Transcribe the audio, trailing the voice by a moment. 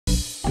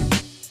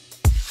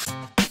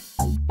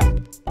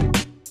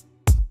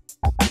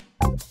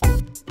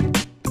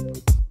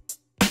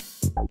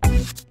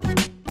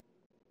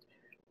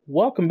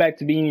Welcome back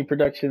to Beanie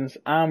Productions.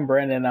 I'm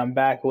Brandon. I'm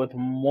back with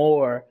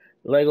more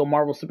Lego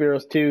Marvel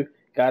Superheroes 2.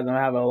 Guys, I'm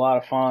having a lot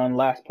of fun.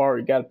 Last part,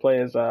 we got to play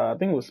as, I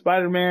think it was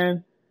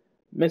Spider-Man,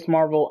 Miss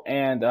Marvel,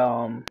 and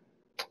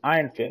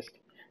Iron Fist.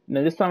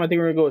 Now, this time I think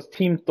we're going to go as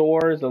Team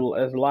Thor. There's a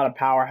lot of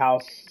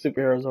powerhouse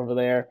superheroes over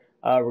there.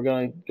 We're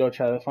going to go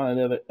try to find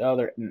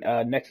another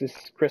Nexus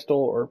Crystal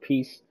or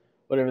Piece,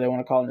 whatever they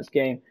want to call it in this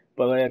game.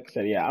 But like I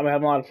said, yeah, I'm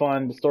having a lot of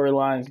fun. The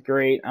storyline is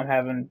great. I'm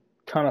having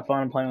ton of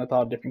fun playing with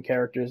all different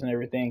characters and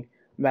everything.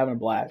 I'm having a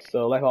blast.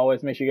 So like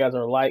always, make sure you guys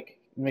are liking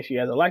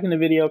the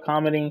video,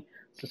 commenting,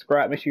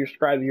 subscribe. Make sure you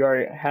subscribe if you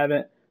already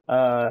haven't.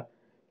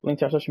 Link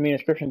to our social media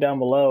description down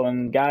below.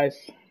 And guys,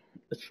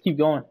 let's keep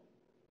going.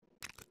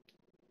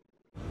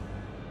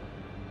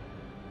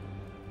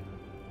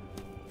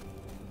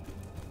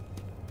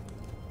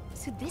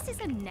 So this is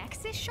a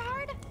nexus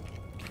shard?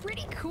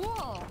 Pretty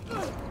cool.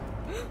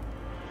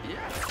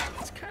 Yeah,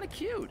 it's kind of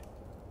cute.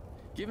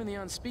 Given the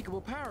unspeakable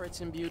power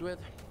it's imbued with.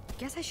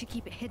 Guess I should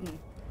keep it hidden.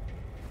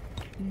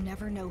 You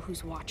never know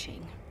who's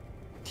watching.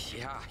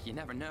 Yeah, you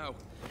never know.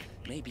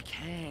 Maybe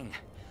Kang.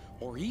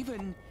 Or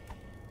even...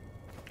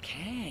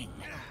 Kang.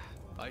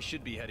 I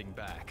should be heading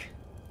back.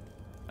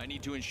 I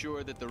need to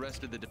ensure that the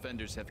rest of the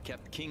defenders have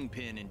kept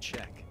Kingpin in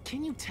check.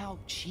 Can you tell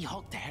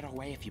She-Hulk to head our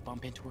way if you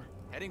bump into her?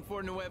 Heading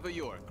for Nueva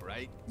York,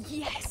 right?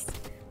 Yes!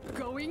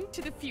 Going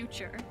to the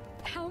future.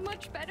 How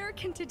much better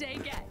can today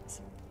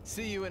get?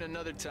 See you in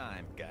another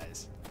time,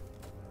 guys.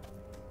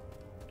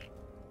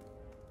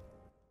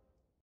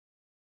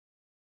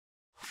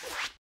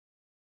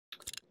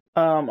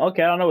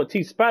 Okay, I don't know what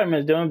T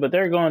Spider-Man is doing, but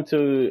they're going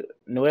to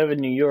Nueva,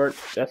 New York.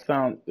 I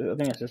think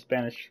that's just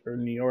Spanish for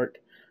New York.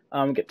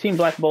 Get Team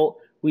Black Bolt.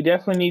 We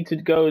definitely need to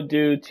go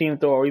do Team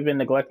Thor. We've been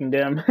neglecting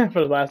them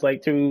for the last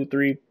like 2,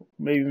 3,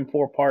 maybe even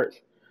 4 parts.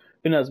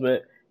 Who knows?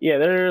 But yeah,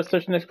 they're in a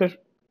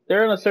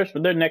search for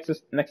their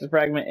Nexus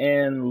fragment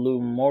in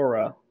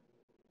Lemuria.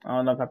 I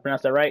don't know if I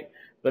pronounced that right,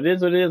 but it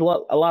is what it is. A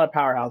lot of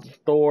powerhouses: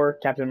 Thor,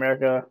 Captain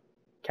America,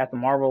 Captain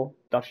Marvel,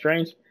 Doctor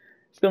Strange.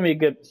 It's gonna be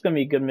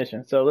a good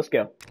mission. So let's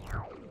go.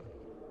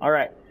 All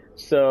right.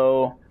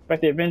 So back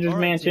to the Avengers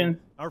Mansion.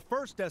 Team. Our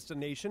first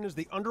destination is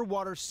the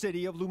underwater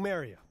city of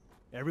Lemuria.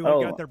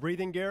 Everyone got their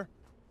breathing gear?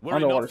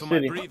 Worry not for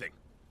my breathing.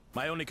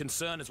 My only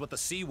concern is what the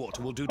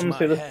seawater will do to my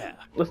hair.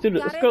 Let's do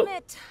this. Let's go.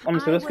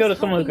 Let's go to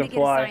someone who can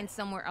fly.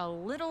 Somewhere a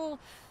little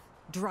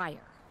drier.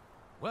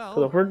 Well,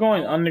 so if we're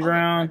going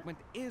underground,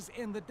 is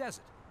in the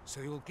desert, so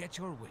you'll get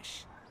your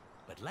wish.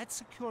 But let's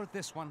secure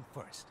this one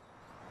first.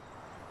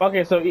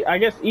 Okay, so I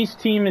guess each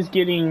team is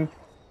getting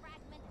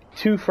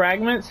 2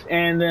 fragments,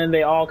 and then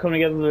they all come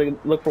together to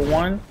look for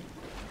one.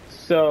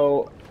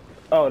 So,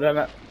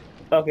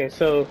 okay,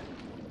 so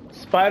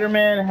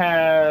Spider-Man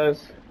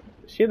has.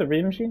 Does she have the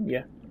reading machine?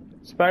 Yeah.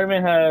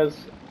 Spider-Man has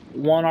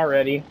 1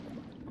 already.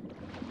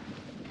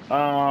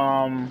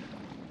 I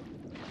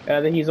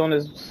think he's on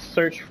his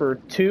search for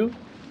 2.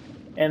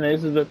 And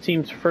this is this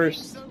team's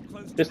first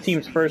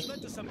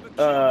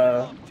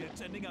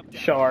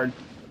shard.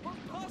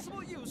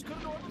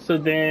 So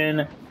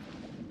then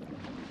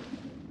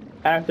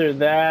after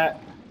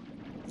that,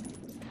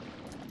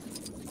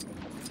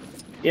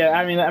 yeah,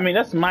 I mean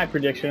that's my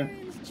prediction.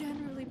 Librarians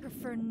generally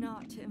prefer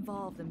not to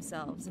involve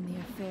themselves in the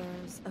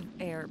affairs of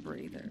air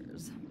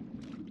breathers.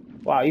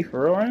 Wow, you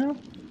for real right now?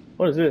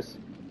 What is this?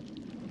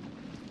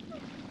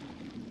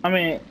 I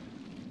mean,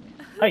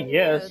 I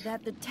guess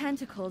that the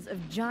tentacles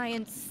of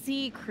giant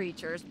sea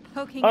creatures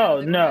poking out out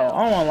of the ground I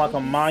don't want like a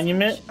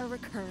monument. A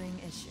recurring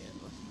issue.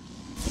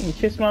 You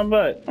kiss my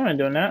butt. I ain't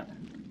doing that.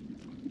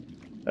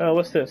 Oh,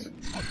 what's this?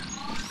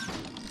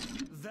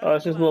 Oh,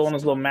 it's just one of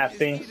those little map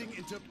things.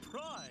 Into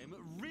prime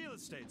real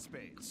estate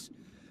space.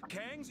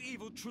 Kang's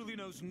evil truly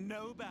knows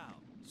no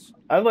bounds.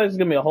 I feel like it's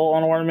gonna be a whole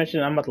underwater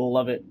mission. I'm about to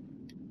love it.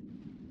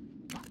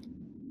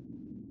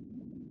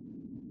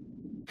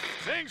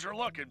 Things are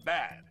looking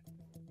bad.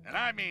 And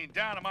I mean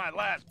down to my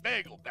last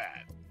bagel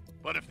bad.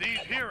 But if these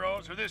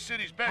heroes are this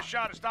city's best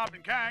shot at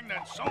stopping Kang, then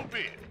so be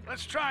it.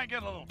 Let's try and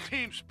get a little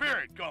team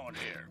spirit going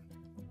here.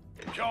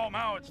 Show 'em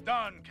how it's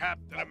done,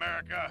 Captain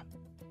America.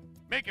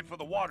 Make it for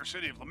the water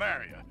city of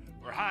Lemuria,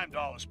 where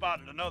Heimdall has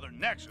spotted another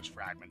Nexus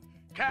fragment.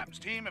 Captain's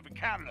team have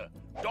encountered a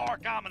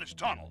dark, ominous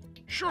tunnel.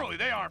 Surely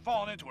they aren't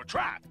falling into a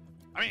trap.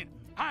 I mean,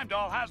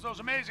 Heimdall has those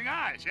amazing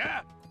eyes,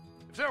 yeah?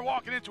 If they're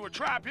walking into a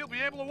trap, he'll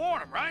be able to warn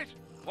them, right?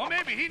 Well,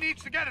 maybe he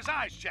needs to get his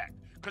eyes checked.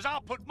 Because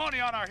I'll put money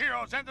on our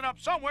heroes ending up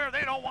somewhere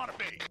they don't want to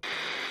be.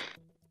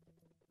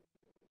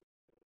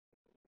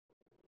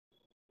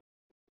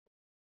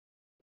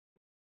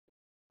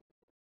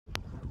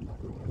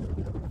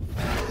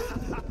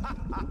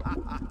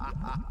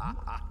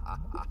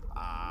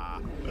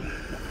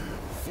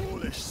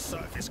 Foolish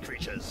surface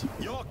creatures.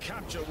 Your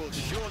capture will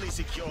surely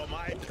secure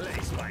my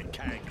place by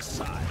Kang's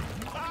side.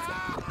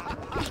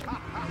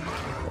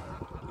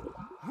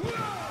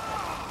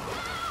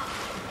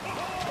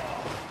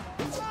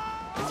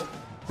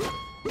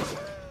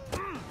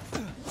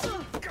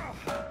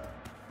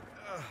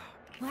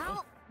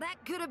 Well, that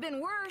could have been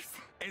worse.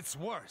 It's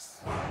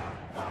worse.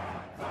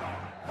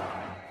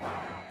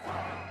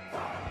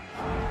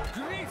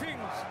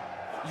 Greetings!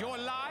 Your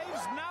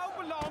lives now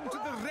belong to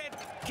the Red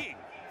King.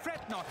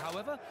 Fret not,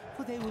 however,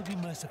 for they will be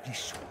mercifully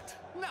short.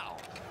 Now,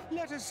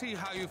 let us see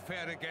how you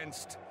fare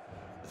against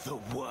the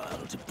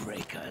World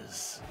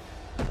Breakers.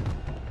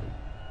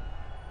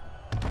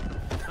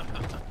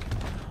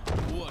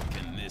 What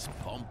can this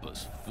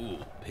pompous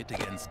fool pit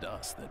against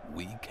us that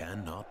we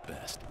cannot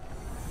best?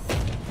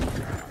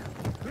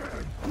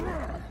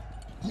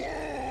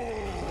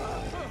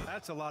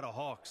 That's a lot of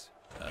hawks.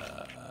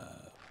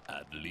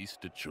 At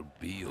least it should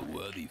be a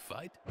worthy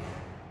fight.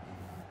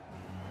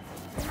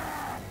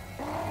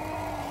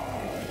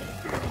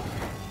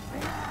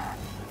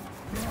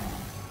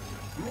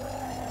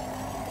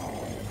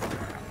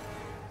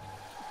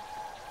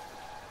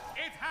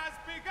 It has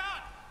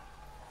begun!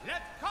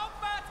 Let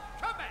combat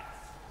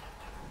commence!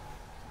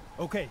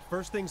 Okay,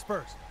 first things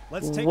first.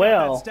 Let's take out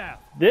Well, that staff.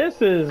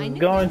 this is I knew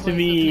going this to place was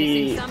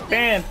be missing something.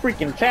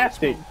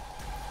 fan-freaking-tastic.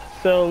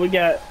 So we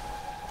got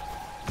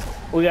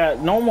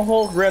normal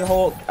Hulk, Red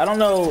Hulk. I don't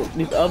know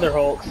these other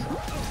Hulks.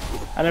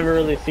 I never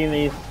really seen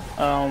these.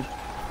 One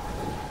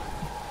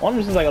of them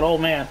is like an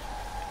old man.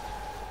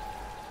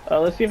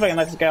 Let's see if I can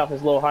knock this guy off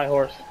his little high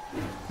horse.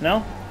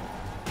 No?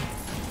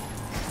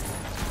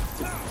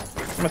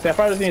 I'm gonna say I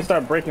probably just need to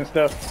start breaking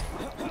stuff.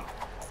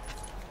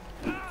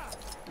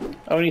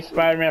 Oh, we need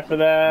Spider-Man for We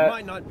that.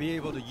 might not be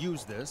able to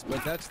use this,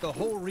 but that's the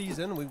whole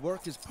reason we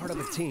work as part of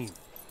a team.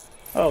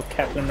 Oh,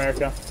 Captain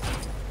America.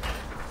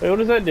 Wait, what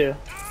does that do?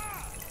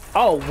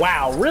 Oh,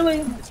 wow, really?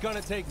 It's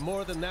gonna take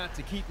more than that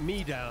to keep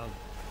me down.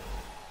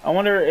 I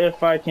wonder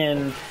if I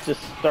can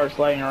just start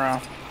sliding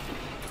around.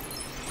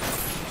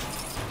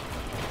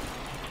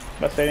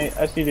 But I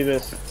just need to do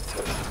this.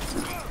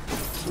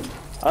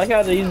 I like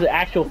how they use the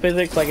actual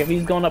physics, like if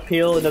he's going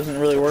uphill, it doesn't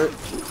really work.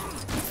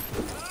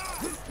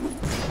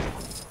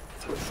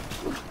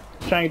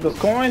 Trying to get those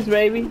coins,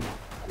 baby.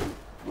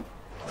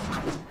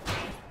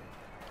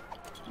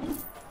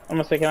 I'm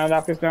gonna say, can I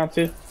knock this down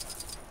too?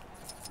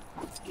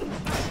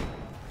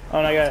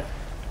 Oh my god.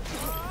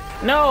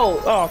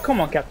 No! Oh, come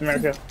on, Captain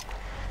America.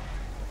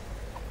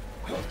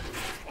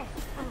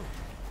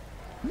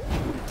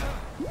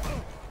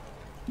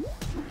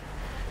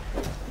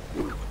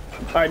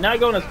 Alright, not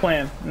going as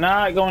planned.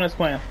 Not going as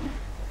planned.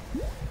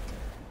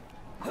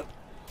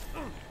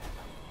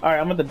 Alright,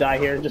 I'm about to die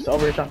here. Just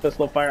over here trying to put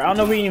slow fire. I don't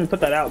know if we can even put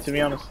that out, to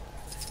be honest.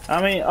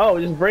 I mean, oh,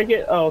 just break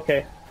it? Oh,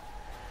 okay.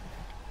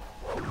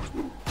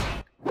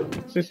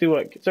 Let's see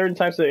what. Certain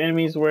types of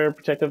enemies wear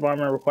protective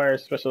armor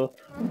requires special.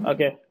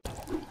 Okay.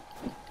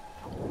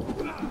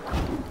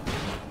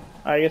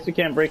 I guess we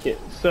can't break it.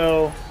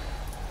 So,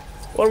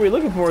 what are we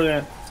looking for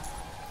then?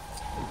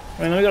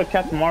 I mean, let me go to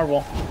Captain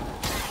Marvel.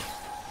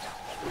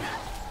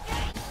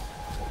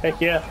 Heck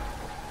yeah.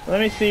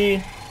 Let me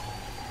see.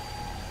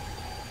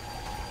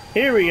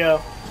 Here we go.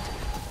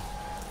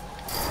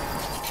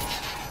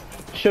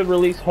 Should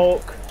release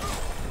Hulk.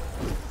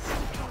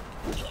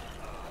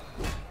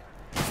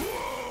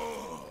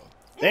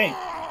 Dang.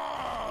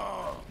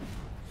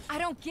 I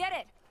don't get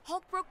it.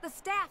 Hulk broke the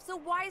staff, so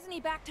why isn't he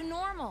back to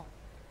normal?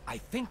 I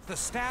think the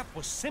staff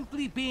was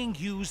simply being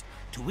used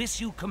to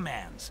issue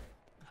commands.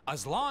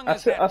 As long I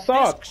as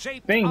saw a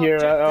disc-shaped thing here.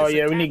 object Oh is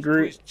yeah, we need attached to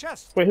Groot. his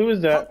chest, Wait, who is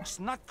that? Hulk's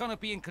not gonna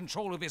be in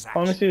control of his Oh, let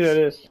me actions. see who that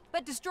is.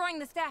 But destroying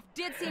the staff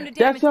did seem to damage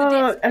That's the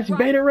disc, that's right?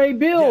 Beta Ray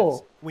Bill.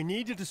 Yes, we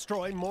need to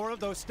destroy more of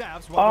those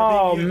staffs while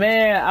Oh they're being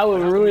man, I would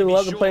But how really can we be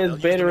love to sure play they'll as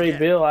use Beta them Ray again?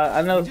 Bill.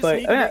 I know We it's just like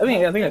need to I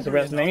think make that's the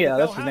best Hulk name. Yeah,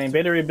 that's his they'll name, have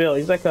Beta Ray Bill.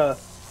 He's like a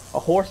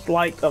horse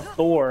like of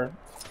Thor,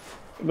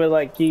 but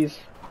like he's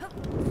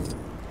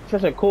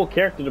such a cool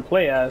character to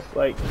play as.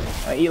 Like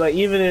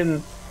even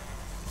in,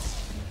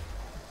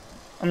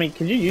 I mean,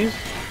 could you use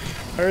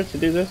her to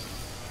do this?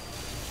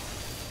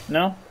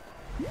 No?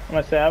 I'm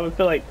gonna say I would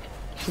feel like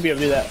she should be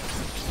able to do that.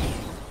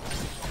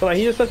 But like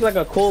he's just such like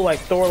a cool like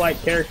Thor-like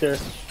character.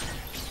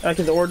 Like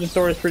his origin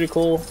story is pretty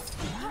cool.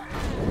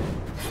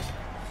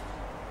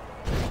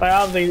 Like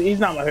obviously he's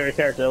not my favorite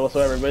character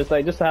whatsoever, but it's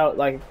like just how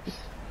like just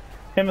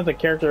him as a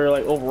character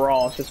like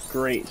overall, it's just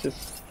great. It's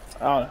just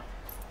I don't know.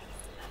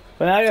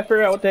 But now I gotta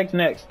figure out what the heck's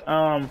next.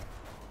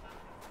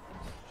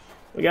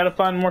 We gotta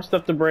find more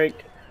stuff to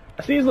break.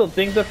 I see these little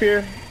things up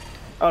here.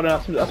 Oh no,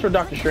 that's for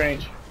Doctor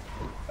Strange.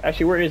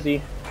 Actually, where is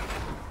he?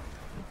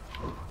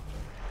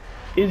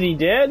 Is he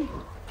dead?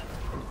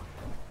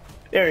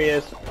 There he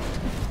is.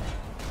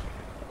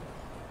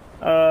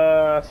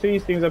 I see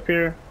these things up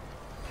here.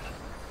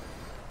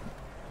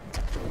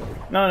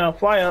 No,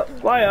 fly up,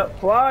 fly up,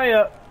 fly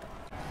up.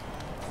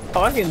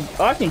 Oh,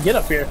 I can get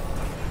up here.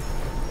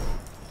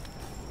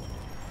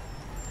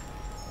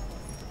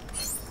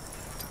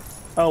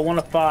 Oh, 1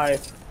 of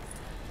 5.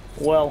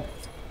 Well,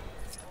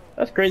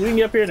 that's crazy. We can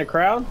get up here in the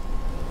crowd.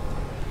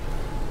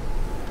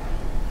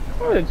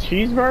 What, a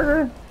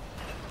cheeseburger?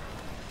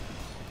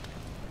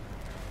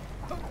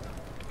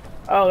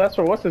 Oh, that's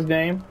for what's his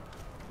name?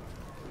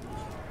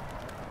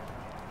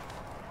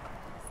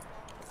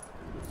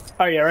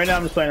 Oh yeah, right now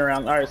I'm just playing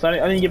around. Alright, so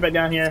I need to get back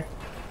down here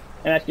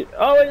and actually.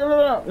 Oh wait,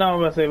 no, I'm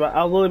gonna say, but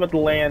I was literally about to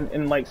land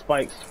in like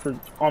spikes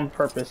on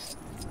purpose.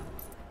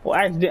 Well,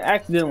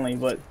 accidentally,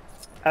 but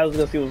I was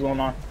gonna see what's going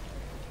on.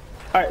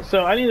 Alright,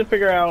 so I need to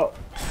figure out.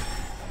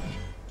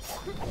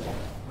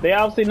 They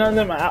obviously none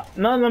of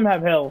them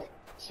have health,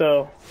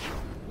 so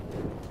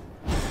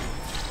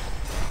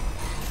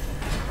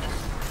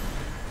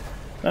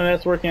none of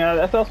that's working out.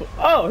 That's also.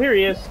 Oh, here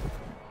he is.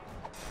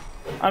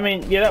 I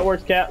mean, yeah, that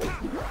works, Cap.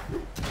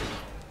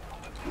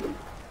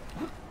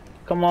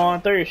 Come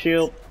on, throw your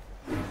shield.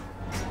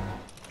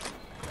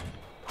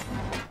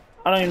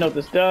 I don't even know what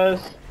this does.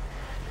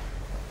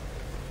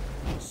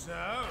 So,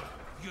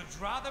 you'd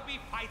rather be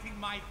fighting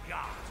my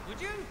guards, would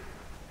you?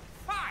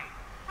 Fine,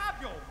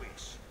 have your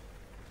wish.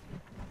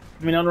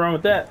 I mean, nothing wrong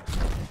with that.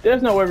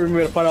 There's no way we're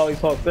gonna fight all these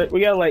Hulks.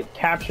 We gotta like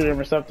capture them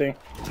or something.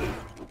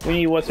 We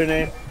need what's her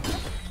name?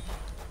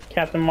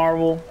 Captain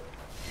Marvel.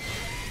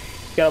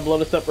 Gotta blow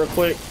this up real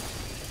quick.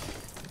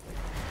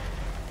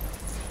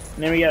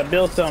 And then we gotta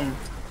build some.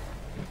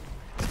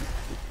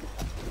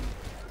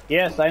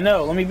 Yes, I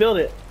know. Let me build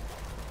it.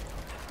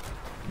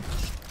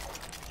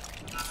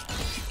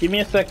 Give me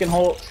a second,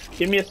 Hulk.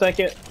 Give me a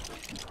second.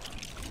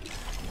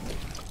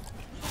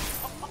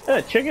 Is that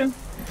a chicken?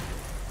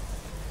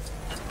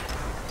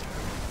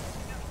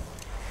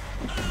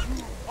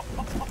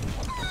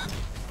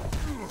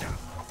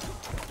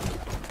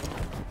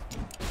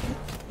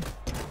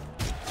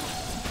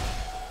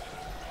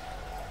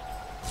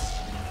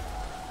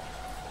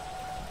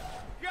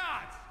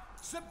 Guards,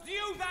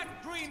 subdue that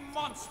green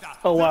monster.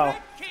 Oh, wow. The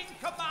Red King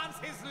commands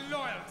his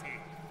loyalty.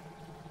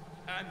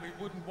 And we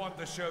wouldn't want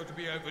the show to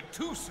be over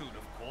too soon,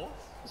 of course.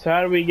 So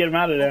how do we get him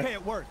out of there? Okay,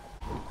 it worked.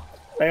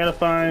 I gotta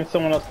find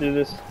someone else to do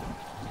this.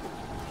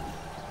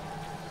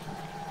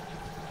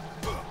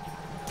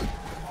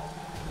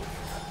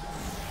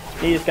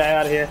 Get this guy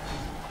out of here.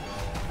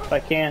 If I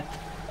can.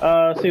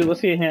 See, let's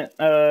see a hint.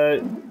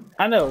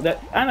 I know that.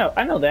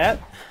 I know that.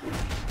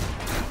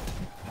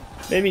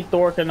 Maybe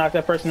Thor could knock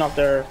that person off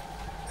their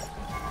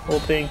whole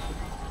thing.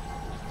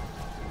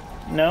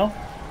 No?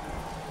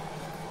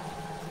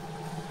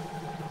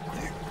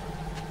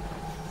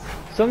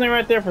 Something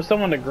right there for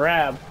someone to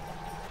grab.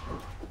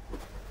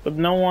 But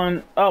no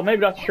one... Oh,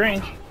 maybe Doctor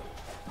Strange.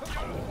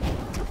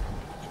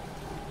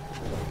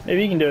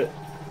 Maybe he can do it.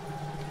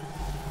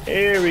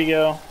 Here we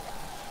go.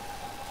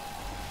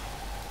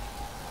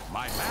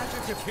 My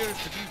magic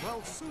appears to be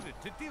well suited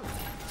to deal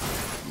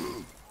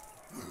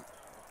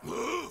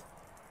with.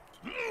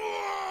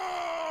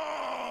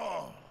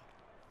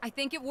 I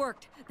think it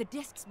worked. The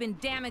disc's been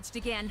damaged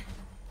again.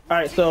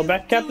 Alright, so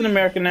back to Captain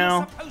America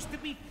now. You're supposed to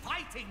be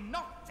fighting,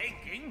 not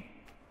thinking.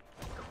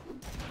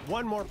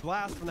 One more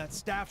blast from that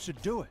staff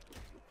should do it.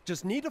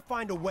 Just need to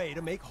find a way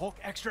to make Hulk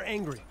extra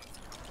angry.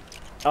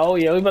 Oh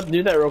yeah, we're about to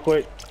do that real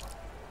quick.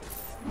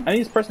 I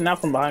need this person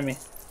out from behind me.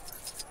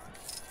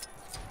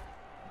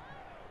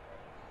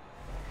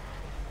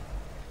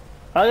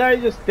 I gotta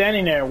just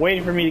standing there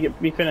waiting for me to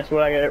be finished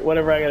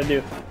whatever I gotta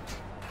do.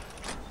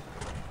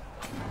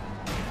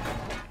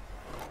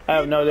 I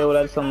have no idea what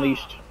I just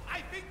unleashed. I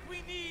think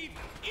we need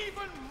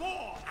even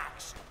more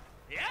action.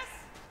 Yes?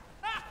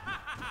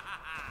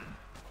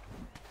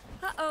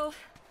 Uh-oh.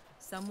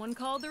 Someone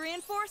called the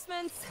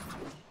reinforcements.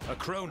 A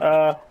Crone.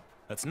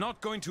 That's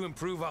not going to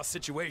improve our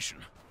situation.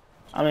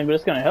 I mean, but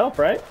it's gonna help,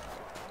 right?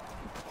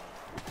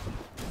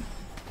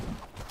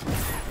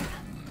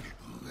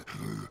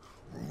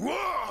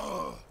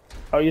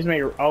 Oh, he just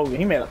made. Oh,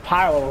 he made a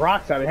pile of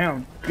rocks out of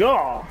him.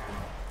 Yeah.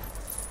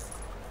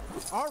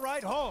 All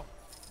right, Hulk.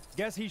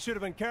 Guess he should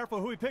have been careful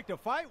who he picked a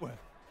fight with.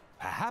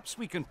 Perhaps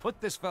we can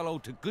put this fellow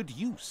to good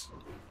use.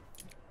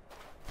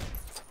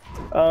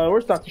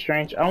 Where's Doctor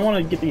Strange? I want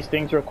to get these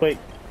things real quick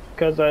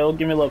because it'll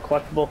give me a little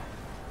collectible.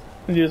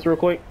 Let me do this real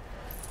quick.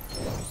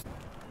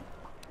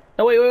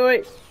 Oh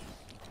wait.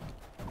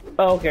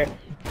 Oh, okay.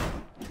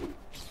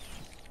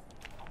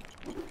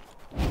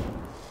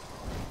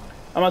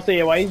 I'm gonna say,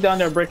 yeah, while he's down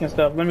there breaking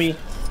stuff, let me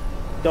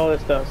do all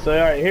this stuff. So,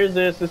 alright, here's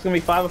this. This is gonna be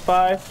 5 of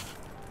 5.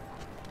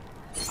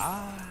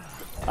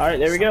 Alright,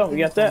 there we go. We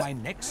got that. My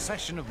next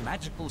session of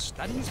magical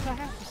studies,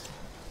 perhaps?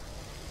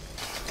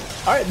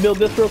 Alright, build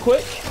this real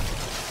quick.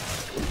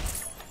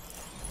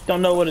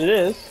 Don't know what it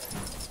is.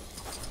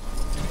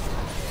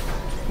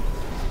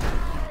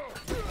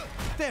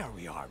 There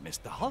we are,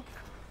 Mr. Hulk.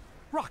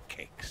 Rock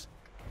cakes.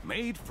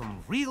 Made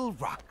from real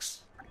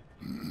rocks.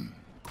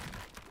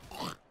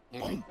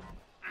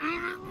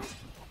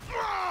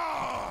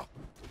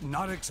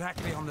 Not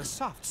exactly on the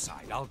soft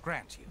side, I'll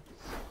grant you.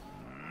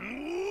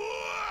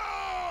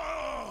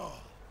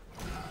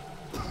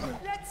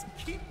 Let's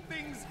keep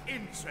things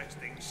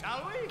interesting,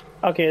 shall we?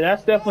 Okay,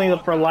 that's definitely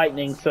for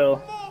lightning,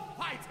 so More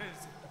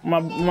fighters. my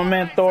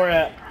man Thor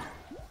at.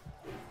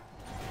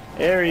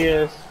 There he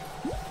is.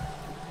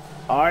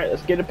 Alright,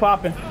 let's get it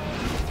popping.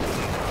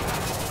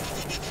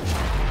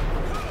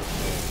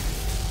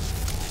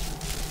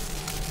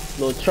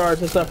 Little charge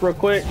this up real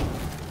quick.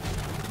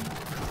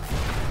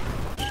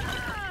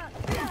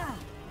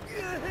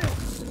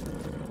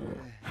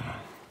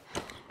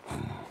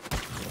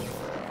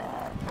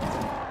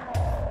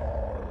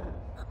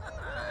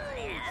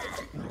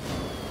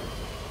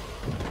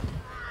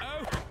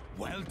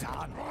 Well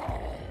done.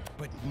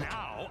 But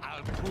Now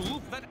I'll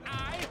prove that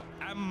I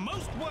am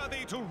most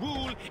worthy to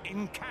rule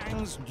in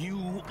Kang's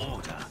new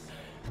order.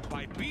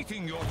 By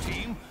beating your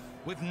team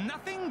with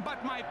nothing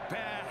but my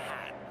bare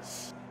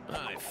hands.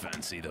 I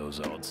fancy those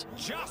odds.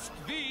 Just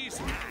these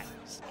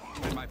hands.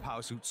 And my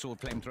power suit, sword,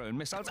 flamethrower, and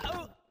missiles.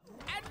 Oh,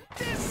 and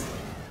this!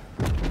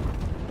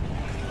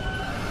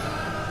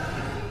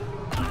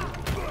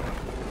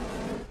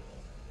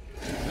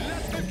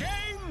 Let the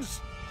games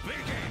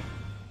begin!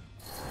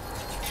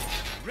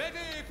 Ready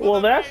for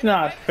Well, that's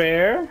not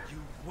fair.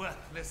 You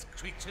worthless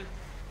creature.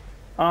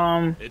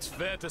 It's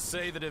fair to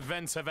say that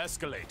events have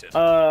escalated.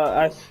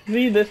 I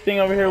see this thing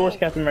over here. Where's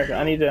Captain America?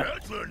 I need to.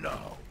 Better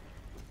now,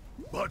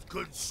 but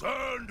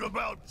concerned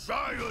about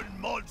giant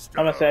monsters.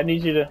 I'm gonna say I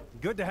need you to.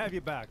 Good to have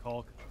you back,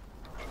 Hulk.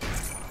 I'm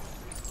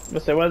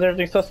gonna say why is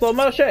everything so slow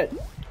motion?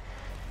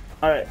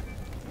 All right.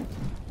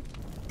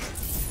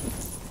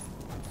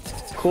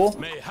 Cool.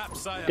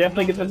 Mayhaps I am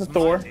Definitely not get that as to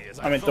Thor. mighty as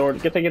I mean thought. Thor.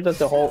 Get that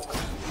to Hulk.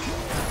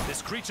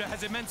 This creature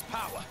has immense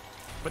power,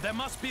 but there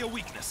must be a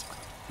weakness.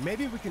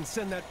 Maybe we can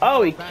send that.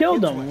 Oh, he back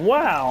killed into him. it.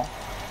 Wow.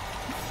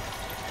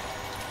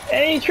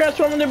 And he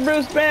transformed into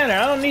Bruce Banner.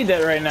 I don't need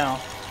that right now.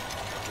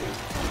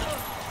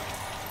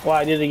 Wow,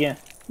 I did it again.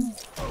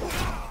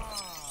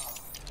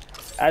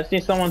 I just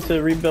need someone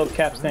to rebuild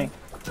Cap's thing.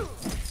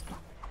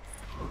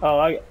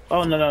 Oh,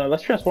 no.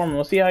 Let's transform him.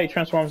 Let's see how he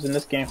transforms in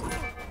this game.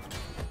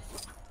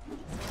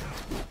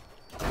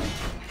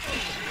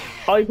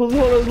 Oh, he pulls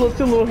those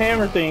two little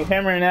hammer things,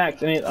 hammer and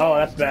axe, and oh,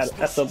 that's bad.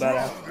 That's so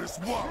badass.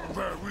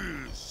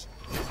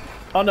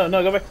 Oh no,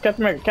 go back to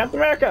Captain America. Captain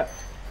America!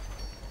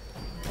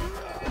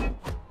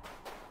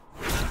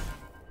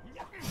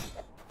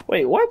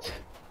 Wait, what?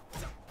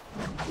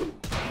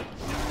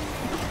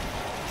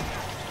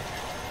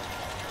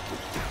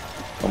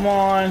 Come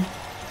on.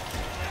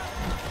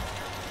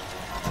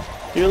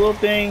 Do your little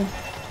thing.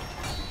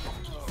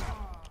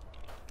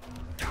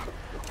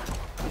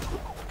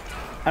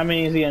 How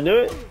many is he gonna do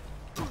it?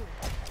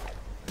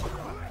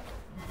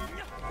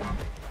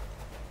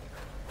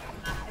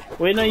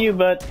 Waiting on you,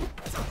 bud.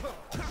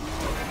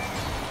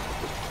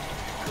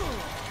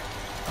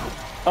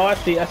 Oh, I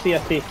see.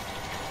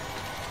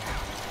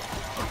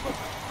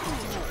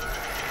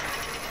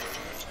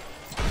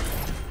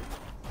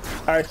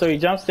 Alright, so he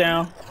jumps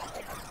down.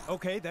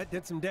 Okay, that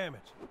did some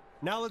damage.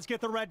 Now let's get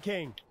the Red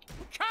King.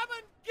 Come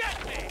and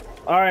get me!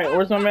 Alright,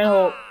 where's my man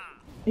Hulk?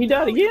 He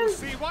died again?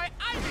 See why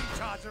I'm in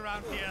charge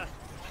around here.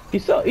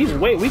 He's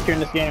way weaker in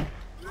this game.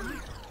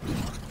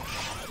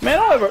 Man,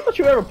 don't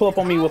you ever pull up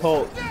on me with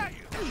Hulk.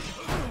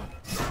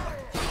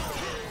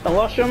 I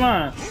lost your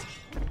mind.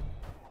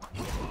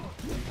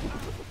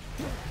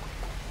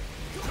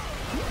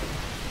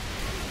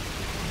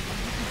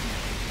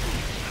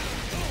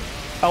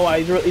 Oh wow,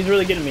 he's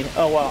really getting me.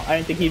 Oh wow, I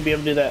didn't think he'd be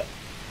able to do that.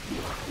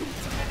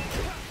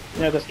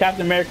 You know, because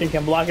Captain America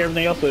can block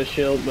everything else with his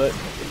shield, but...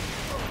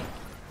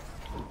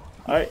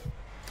 Alright.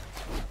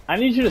 I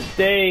need you to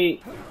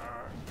stay...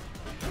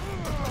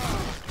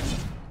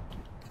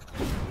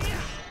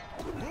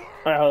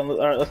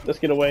 Alright, let's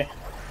get away.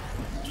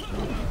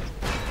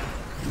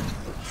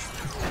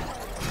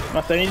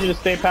 I need you to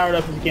stay powered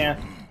up if you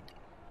can.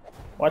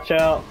 Watch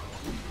out.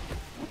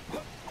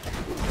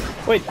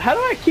 Wait, how do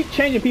I keep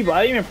changing people?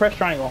 I didn't even press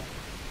triangle.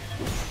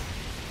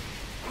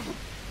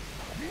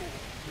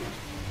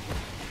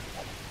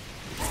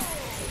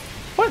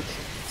 What?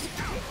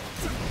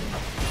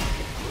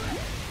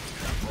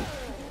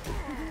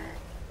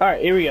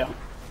 Alright, here we go.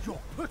 You're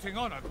putting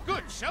on a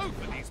good show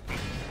for these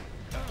people.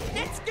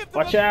 Let's give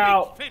them Watch a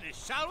out. big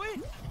finish, shall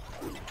we?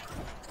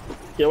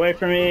 Get away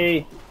from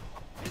me.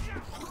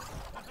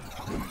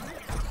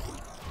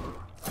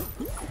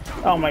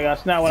 Oh my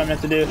gosh, not what I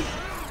meant to do.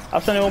 I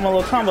was trying to do one of my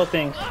little combo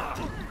things.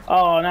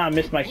 Oh, now I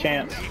missed my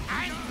chance.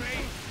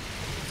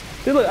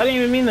 See, look, I didn't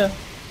even mean to.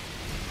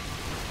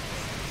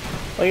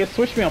 Like, it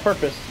switched me on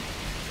purpose.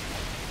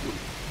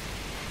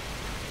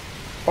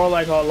 Or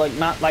like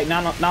not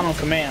on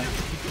command.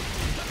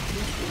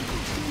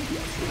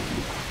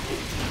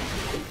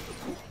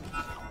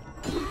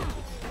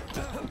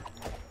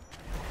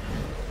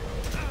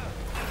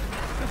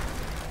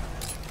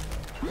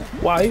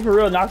 Wow, he for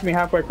real knocked me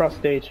halfway across the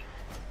stage.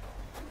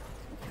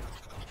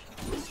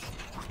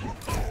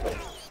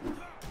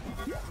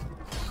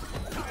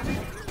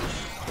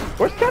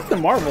 Where's Captain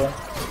Marvel?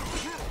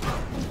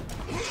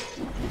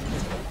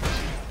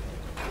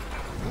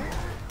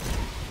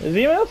 Has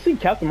anyone else seen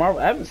Captain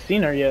Marvel? I haven't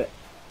seen her yet.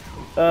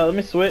 Let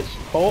me switch.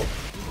 Hulk,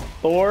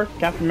 Thor,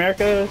 Captain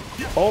America,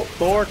 Hulk,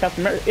 Thor,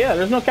 Captain America. Yeah,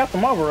 there's no Captain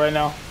Marvel right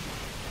now.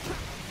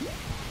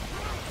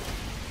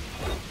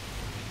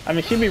 I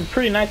mean, she'd be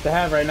pretty nice to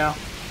have right now.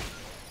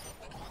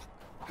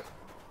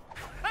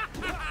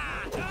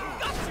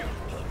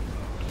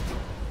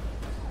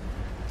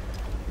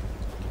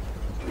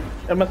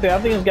 I must say, I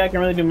think this guy can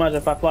really do much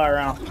if I fly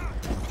around.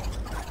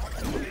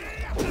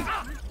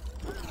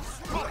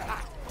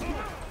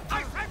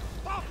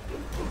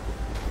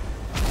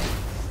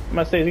 I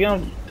must say, is he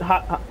gonna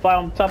fly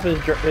on top of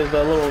his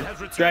little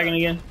dragon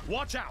again?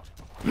 Watch out!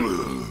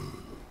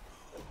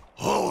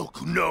 Hulk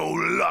no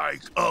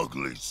like,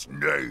 ugly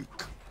snake.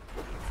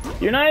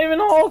 You're not even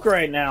Hulk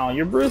right now.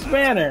 You're Bruce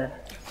Banner.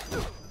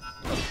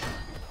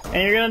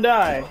 And you're gonna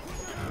die.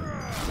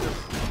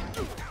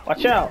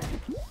 Watch out.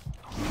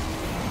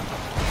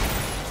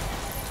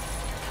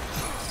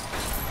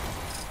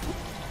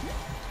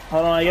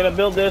 Hold on, I gotta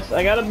build this.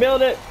 I gotta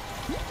build it.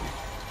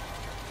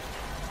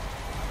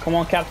 Come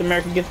on, Captain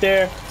America, get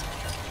there.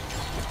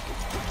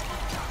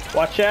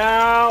 Watch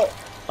out.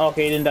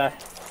 Okay, he didn't die.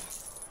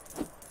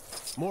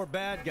 More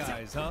bad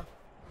guys, huh?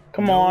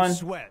 Come no on.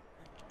 Sweat.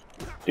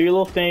 Do your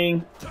little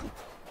thing.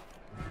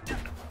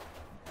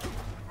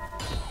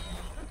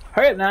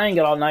 Hurry up now, I ain't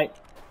got all night.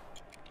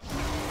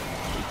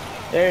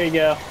 There you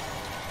go.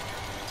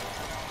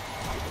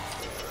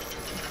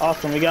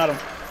 Awesome, we got him.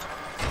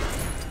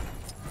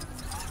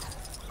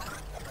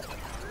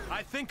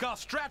 I think our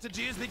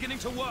strategy is beginning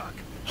to work.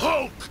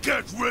 Hulk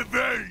gets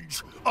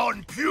revenge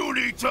on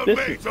puny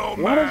tomato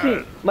Why does man.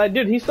 he, like,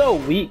 dude, he's so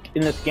weak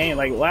in this game.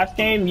 Like, last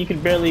game, you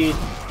could barely,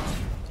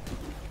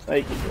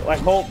 like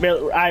Hulk,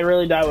 I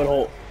really died with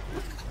Hulk.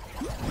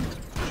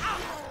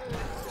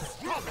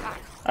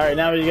 Alright,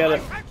 now we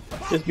gotta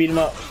just beat him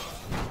up.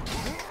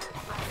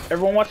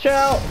 Everyone watch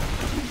out!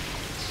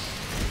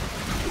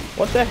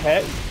 What the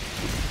heck?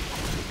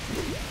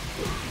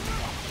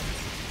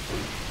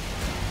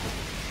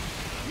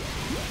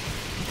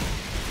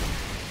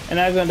 And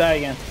now he's gonna die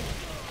again.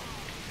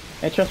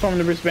 And transform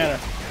into Bruce Banner.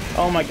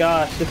 Oh my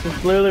gosh, this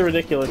is literally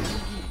ridiculous.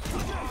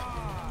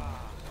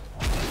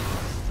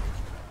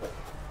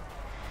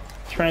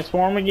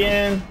 Transform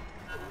again.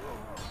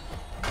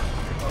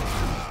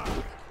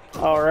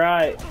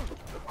 Alright.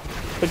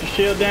 Put your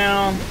shield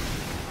down.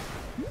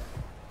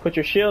 Put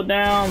your shield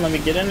down. Let me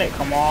get in it.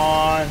 Come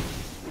on.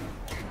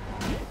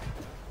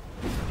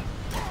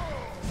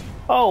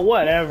 Oh,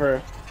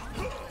 whatever.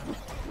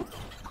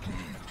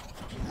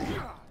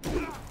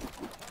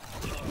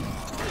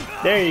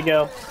 There you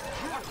go.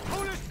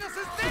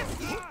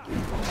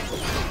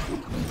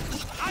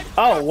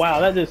 Oh,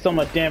 wow. That did so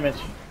much damage.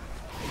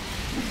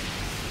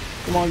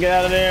 Come on, get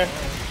out of there.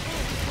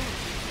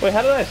 Wait,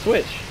 how did I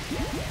switch?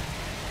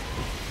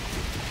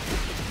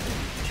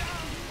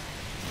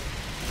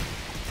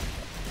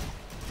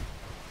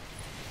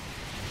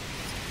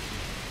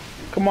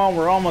 Come on,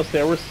 we're almost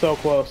there. We're so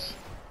close.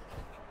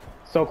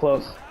 So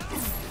close.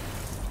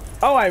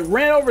 Oh, I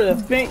ran over the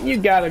thing. You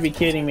gotta be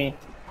kidding me.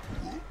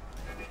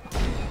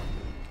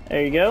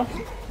 There you go.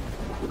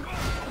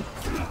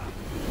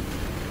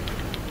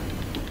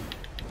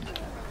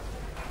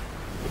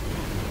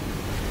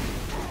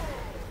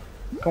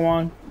 Come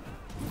on.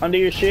 Under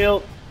your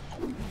shield.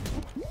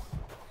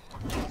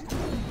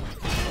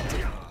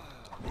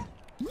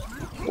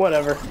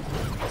 Whatever.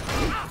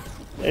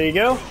 There you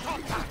go.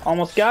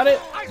 Almost got it.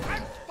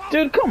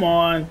 Dude, come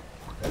on.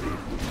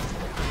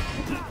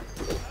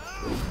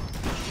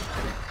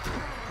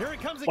 Here it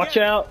comes again. Watch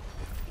out.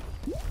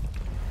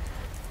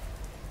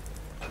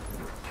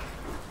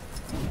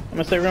 I'm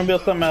gonna say we're gonna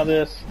build something out of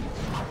this.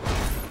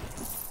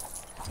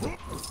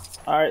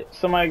 Alright,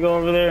 somebody go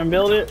over there and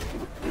build it.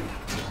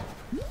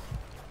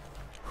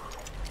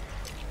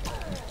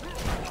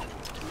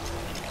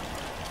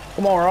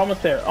 Come on, we're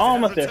almost there.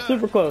 Almost there.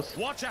 Super close.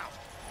 Watch out.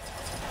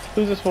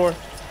 Who's this for?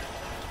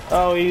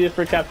 Oh, he is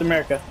for Captain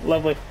America.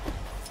 Lovely.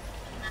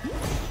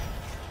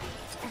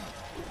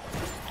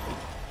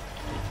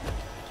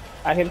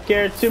 I can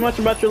care too much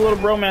about your little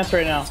bromance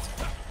right now.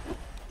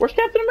 Where's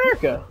Captain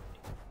America?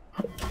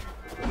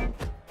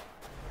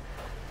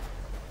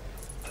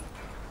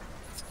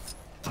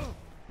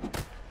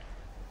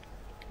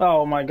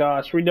 Oh my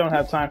gosh, we don't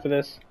have time for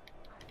this.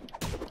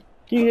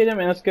 Can you hit him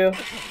and let's go?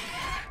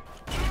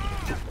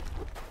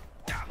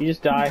 You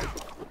just die.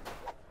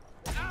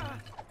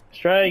 Let's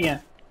try it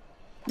again.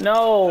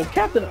 No,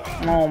 Captain.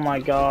 Oh my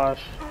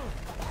gosh.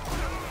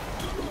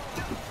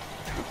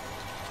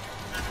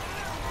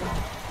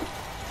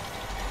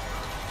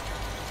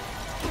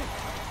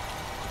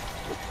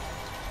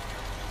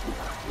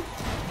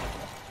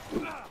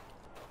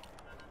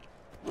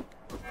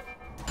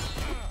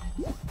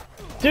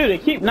 Dude, they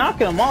keep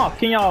knocking them off.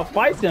 Can y'all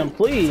fight them,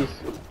 please?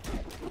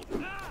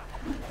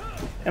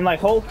 And like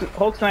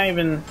Hulk's not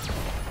even.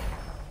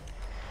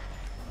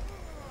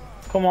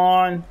 Come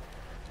on.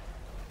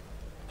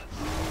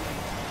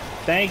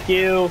 Thank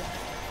you.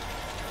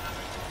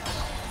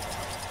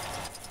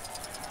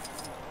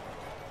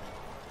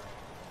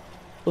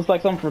 Looks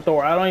like something for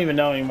Thor. I don't even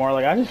know anymore.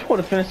 Like, I just want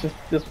to finish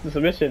this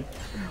mission.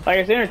 Like,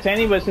 it's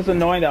entertaining, but it's just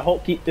annoying that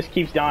Hulk just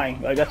keeps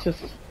dying. Like, that's just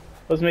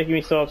what's making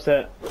me so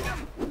upset.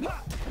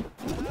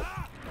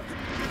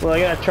 Well, I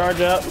gotta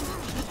charge up.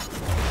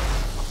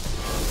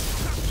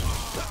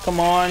 Come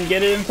on,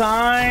 get it in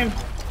time.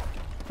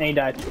 And he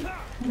died.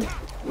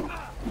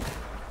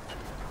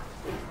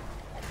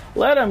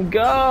 Let him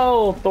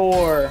go,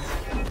 Thor.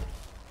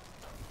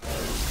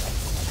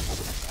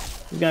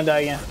 He's gonna die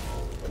again.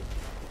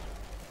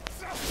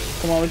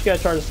 Come on, we just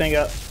gotta charge this thing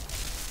up.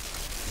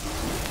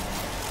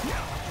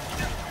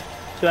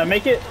 Did I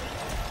make it?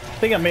 I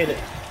think I made it.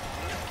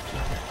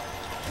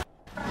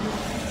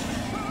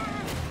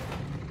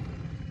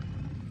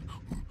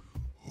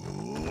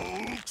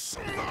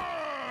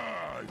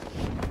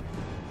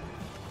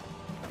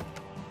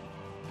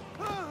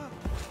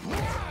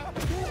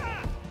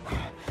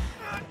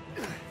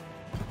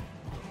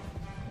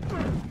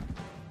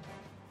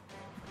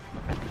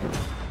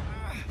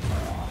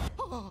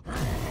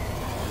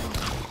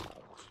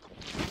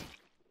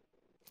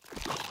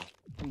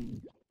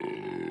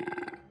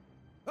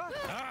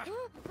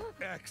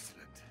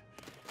 Excellent.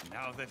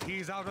 Now that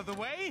he's out of the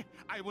way,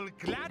 I will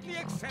gladly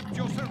accept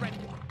your surrender.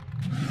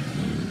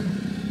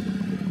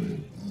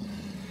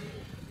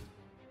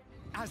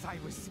 As I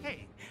was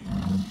saying,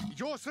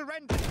 your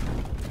surrender.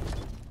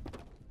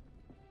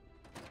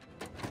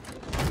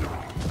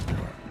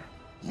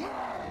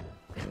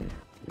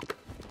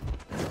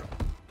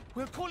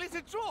 We'll call it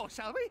a draw,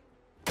 shall we?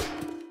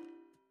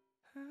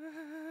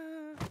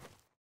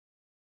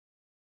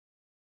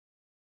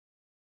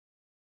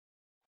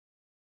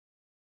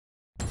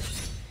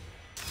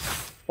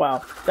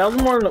 Wow, that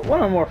was one of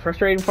the more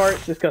frustrating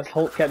parts, just because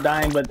Hulk kept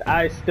dying, but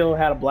I still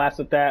had a blast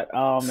with that.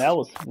 That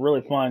was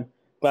really fun.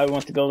 Glad we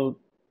went to go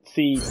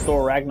see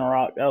Thor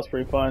Ragnarok. That was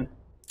pretty fun.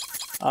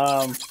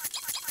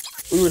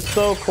 We were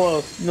so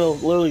close,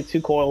 literally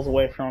 2 coils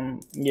away from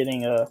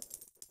getting a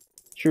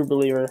True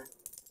Believer.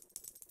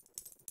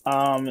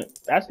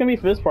 That's gonna be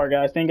for this part,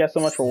 guys. Thank you guys so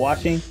much for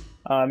watching.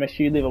 Make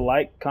sure you leave a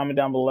like, comment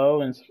down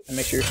below, and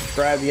make sure you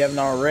subscribe if you haven't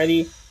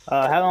already.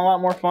 Having a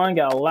lot more fun.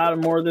 Got a lot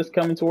more of this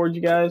coming towards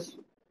you guys'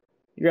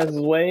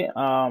 way.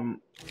 I'm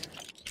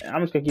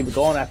just gonna keep it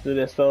going after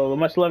this. So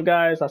much love,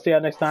 guys. I'll see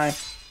y'all next time.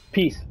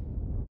 Peace.